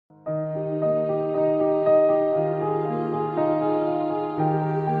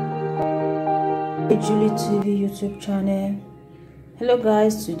Julie TV YouTube channel. Hello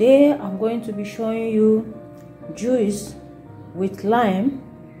guys, today I'm going to be showing you juice with lime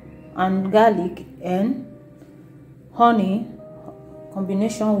and garlic and honey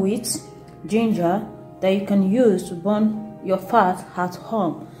combination with ginger that you can use to burn your fat at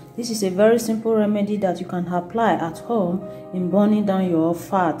home. This is a very simple remedy that you can apply at home in burning down your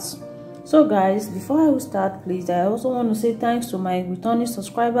fats. So guys, before I will start, please, I also want to say thanks to my returning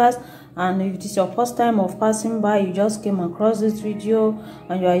subscribers. And if this is your first time of passing by, you just came across this video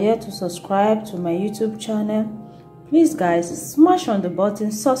and you are here to subscribe to my YouTube channel, please guys, smash on the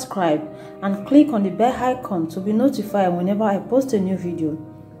button subscribe and click on the bell icon to be notified whenever I post a new video.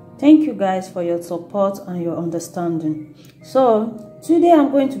 Thank you guys for your support and your understanding. So today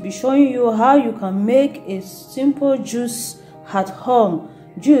I'm going to be showing you how you can make a simple juice at home,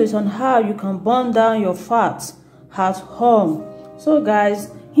 juice on how you can burn down your fat at home. So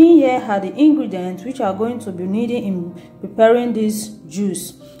guys, here are the ingredients which are going to be needed in preparing this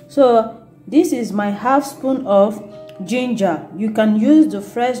juice. So this is my half spoon of ginger. You can use the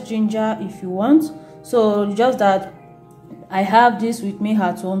fresh ginger if you want. So just that I have this with me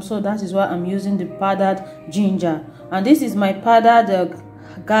at home, so that is why I'm using the powdered ginger. And this is my powdered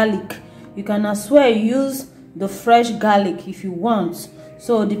garlic. You can as well use the fresh garlic if you want.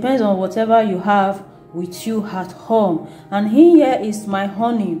 So it depends on whatever you have with you at home. And here is my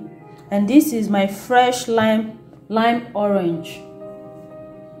honey, and this is my fresh lime orange.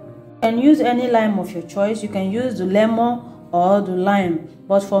 You can use any lime of your choice. You can use the lemon or the lime,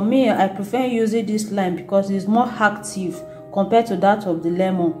 but for me I prefer using this lime because it's more active compared to that of the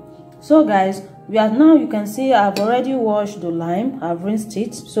lemon. So guys, now you can see I've already washed the lime, I've rinsed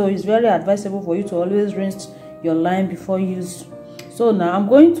it, so it's very advisable for you to always rinse your lime before use. So now I'm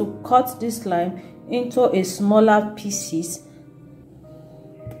going to cut this lime into a smaller pieces.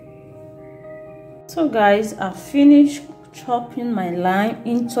 So guys, I've finished chopping my lime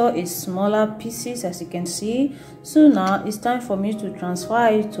into a smaller pieces, as you can see. So now it's time for me to transfer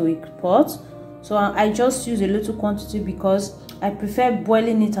it to a pot. So I just use a little quantity because I prefer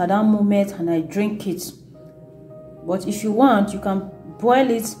boiling it at that moment and I drink it. But if you want, you can boil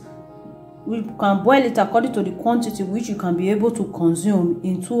it. We can boil it according to the quantity which you can be able to consume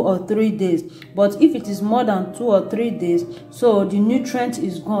in 2 or 3 days. But if it is more than 2 or 3 days, so the nutrient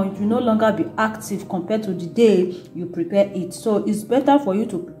is gone, it will no longer be active compared to the day you prepare it. So it's better for you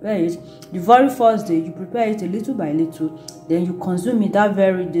to prepare it the very first day. You prepare it a little by little, then you consume it that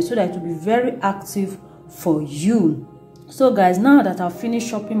very day, so that it will be very active for you. So guys, now that I've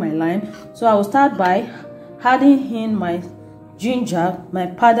finished chopping my lime, so I will start by adding in my ginger, my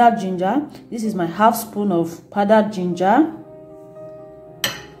powdered ginger. This is my half spoon of powdered ginger.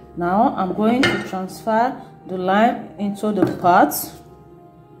 Now I'm going to transfer the lime into the pot,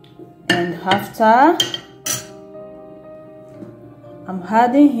 and after I'm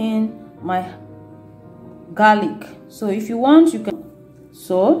adding in my garlic. So if you want, you can.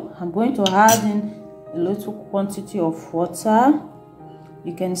 So I'm going to add in a little quantity of water.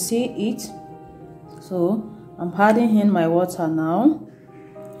 You can see it. So I'm adding in my water now,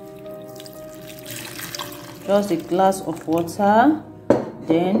 just a glass of water.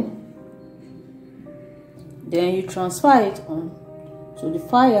 Then you transfer it on to the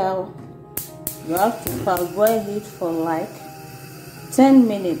fire. You have to parboil it for like 10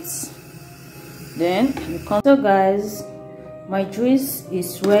 minutes. Then you come. So guys, my juice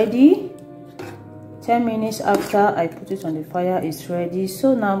is ready. 10 minutes after I put it on the fire, it's ready.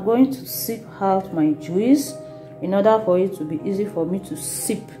 So now I'm going to sip out my juice in order for it to be easy for me to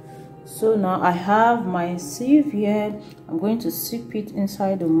sip. So now I have my sieve here. I'm going to sip it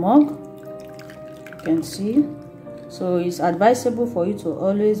inside the mug. You can see. So it's advisable for you to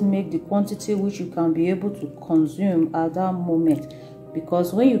always make the quantity which you can be able to consume at that moment,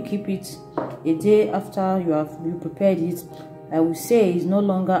 because when you keep it a day after you prepared it, I will say it's no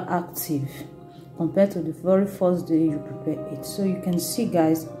longer active compared to the very first day you prepare it. So you can see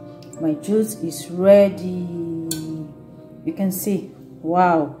guys, my juice is ready. You can see,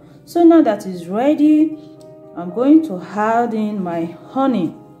 wow. So now that is ready, I'm going to add in my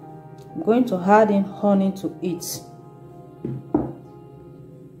honey. I'm going to add in honey to it.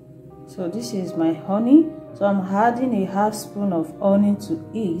 So this is my honey. So I'm adding a half spoon of honey to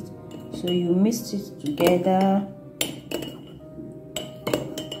it. So you mix it together.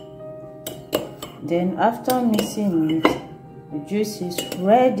 Then after mixing it, the juice is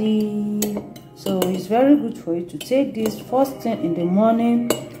ready. So it's very good for you to take this first thing in the morning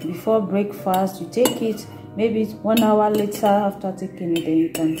before breakfast. You take it maybe 1 hour later after taking it, then you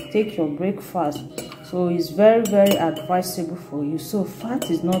can take your breakfast. So it's very, very advisable for you. So fat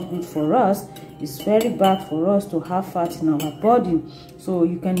is not good for us. It's very bad for us to have fat in our body. So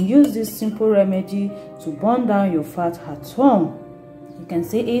you can use this simple remedy to burn down your fat at home. You can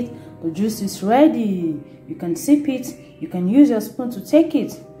see it, the juice is ready. You can sip it, you can use your spoon to take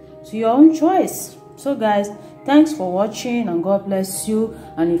it, to your own choice. So guys, thanks for watching and God bless you.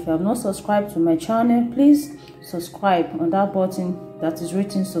 And if you have not subscribed to my channel, please subscribe on that button that is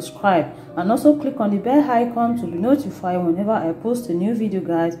written subscribe, and also click on the bell icon to be notified whenever I post a new video,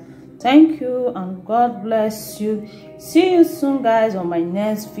 guys. Thank you and God bless you. See you soon, guys, on my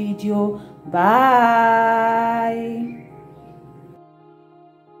next video. Bye.